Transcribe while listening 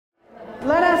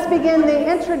us begin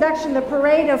the introduction, the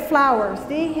parade of flowers.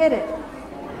 Dee, hit it.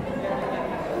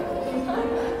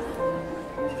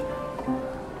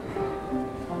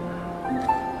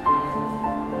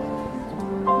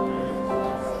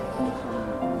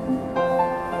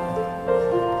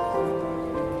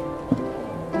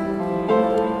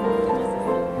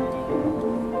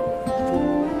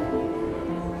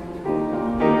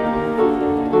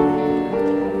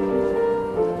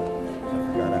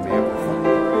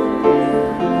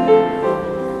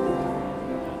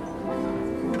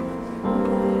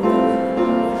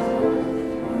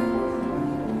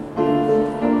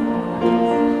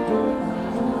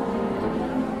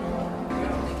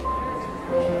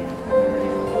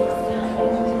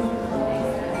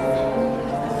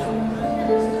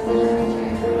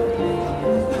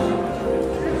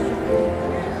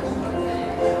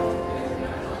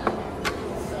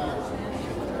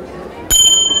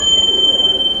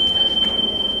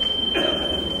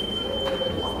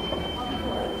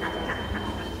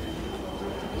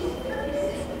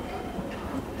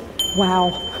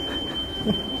 Wow.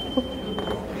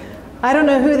 I don't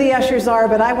know who the ushers are,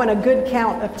 but I want a good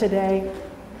count of today.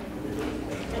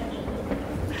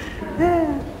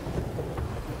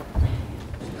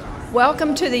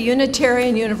 Welcome to the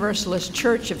Unitarian Universalist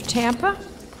Church of Tampa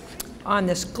on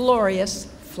this glorious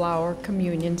Flower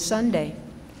Communion Sunday.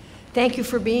 Thank you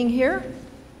for being here.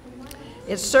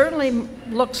 It certainly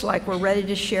looks like we're ready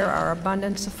to share our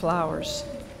abundance of flowers.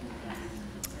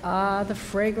 Ah, the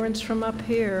fragrance from up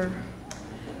here.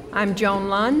 I'm Joan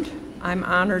Lund. I'm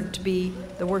honored to be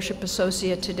the worship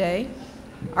associate today.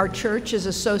 Our church is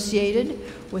associated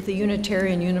with the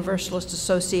Unitarian Universalist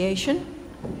Association.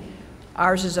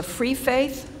 Ours is a free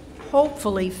faith,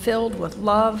 hopefully filled with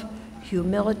love,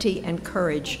 humility, and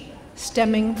courage,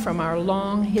 stemming from our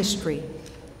long history.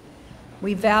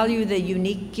 We value the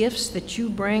unique gifts that you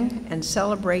bring and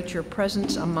celebrate your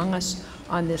presence among us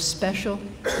on this special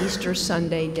Easter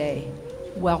Sunday day.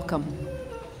 Welcome.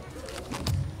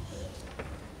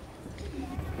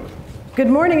 Good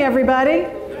morning, everybody.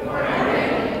 Good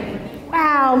morning.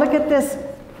 Wow, look at this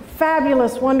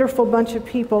fabulous, wonderful bunch of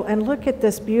people, and look at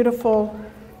this beautiful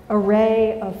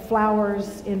array of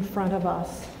flowers in front of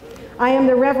us. I am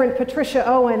the Reverend Patricia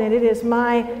Owen, and it is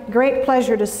my great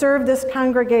pleasure to serve this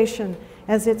congregation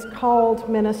as its called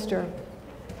minister.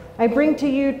 I bring to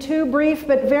you two brief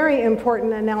but very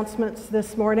important announcements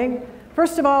this morning.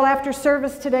 First of all, after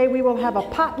service today, we will have a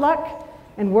potluck,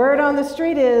 and word on the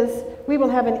street is we will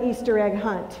have an Easter egg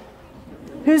hunt.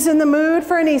 Who's in the mood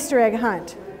for an Easter egg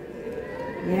hunt?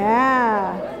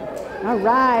 Yeah. All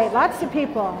right. Lots of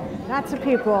people. Lots of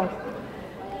people.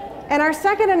 And our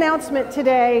second announcement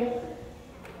today,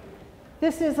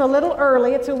 this is a little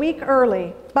early. It's a week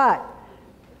early, but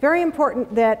very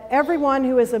important that everyone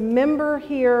who is a member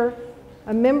here,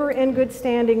 a member in good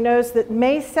standing, knows that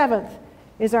May 7th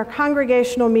is our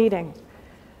congregational meeting.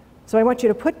 So I want you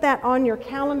to put that on your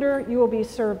calendar. You will be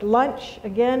served lunch.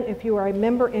 Again, if you are a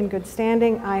member in good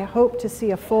standing, I hope to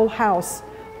see a full house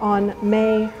on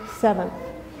May 7th.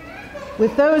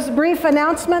 With those brief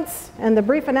announcements, and the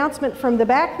brief announcement from the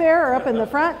back there or up in the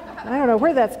front, I don't know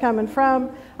where that's coming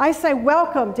from, I say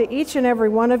welcome to each and every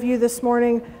one of you this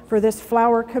morning for this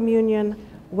flower communion.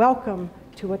 Welcome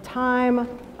to a time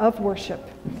of worship.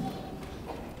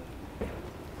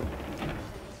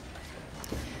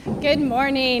 Good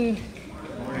morning.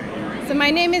 So my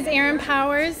name is Erin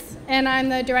Powers, and I'm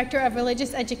the Director of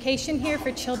Religious Education here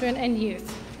for Children and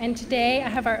Youth. And today I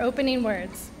have our opening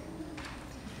words.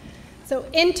 So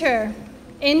enter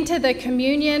into the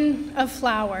communion of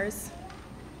flowers.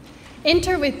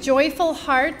 Enter with joyful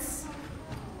hearts.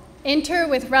 Enter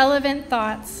with relevant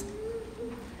thoughts.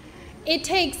 It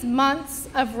takes months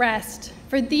of rest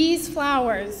for these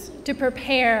flowers to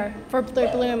prepare for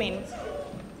their blooming.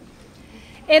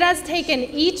 It has taken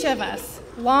each of us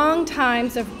long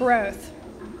times of growth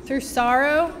through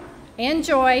sorrow and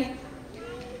joy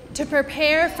to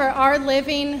prepare for our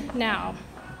living now.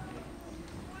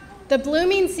 The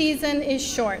blooming season is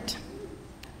short.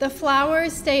 The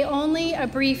flowers stay only a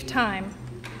brief time.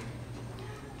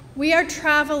 We are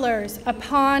travelers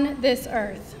upon this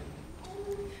earth.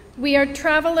 We are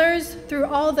travelers through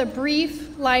all the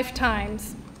brief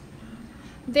lifetimes.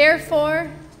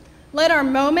 Therefore, let our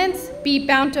moments be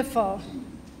bountiful.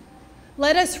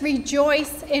 Let us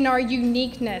rejoice in our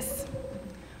uniqueness,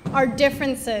 our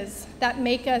differences that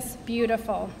make us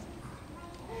beautiful.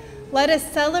 Let us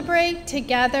celebrate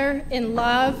together in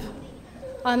love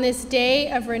on this day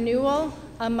of renewal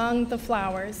among the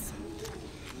flowers.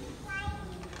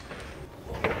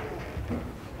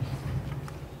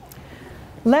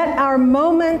 Let our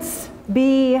moments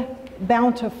be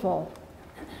bountiful.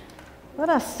 Let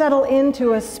us settle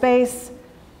into a space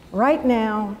right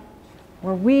now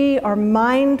where we are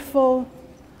mindful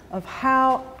of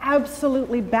how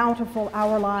absolutely bountiful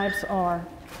our lives are,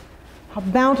 how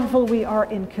bountiful we are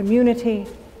in community,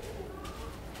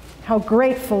 how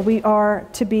grateful we are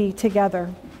to be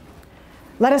together.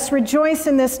 Let us rejoice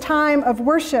in this time of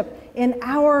worship in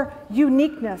our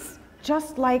uniqueness,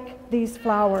 just like these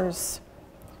flowers.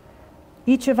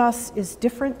 Each of us is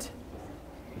different.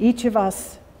 Each of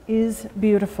us is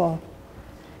beautiful.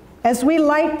 As we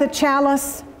light the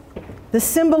chalice, the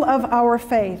symbol of our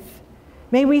faith,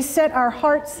 may we set our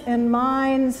hearts and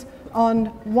minds on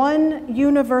one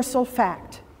universal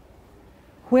fact.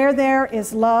 Where there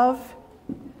is love,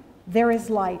 there is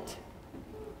light.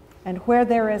 And where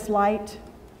there is light,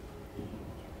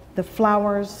 the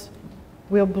flowers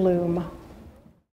will bloom.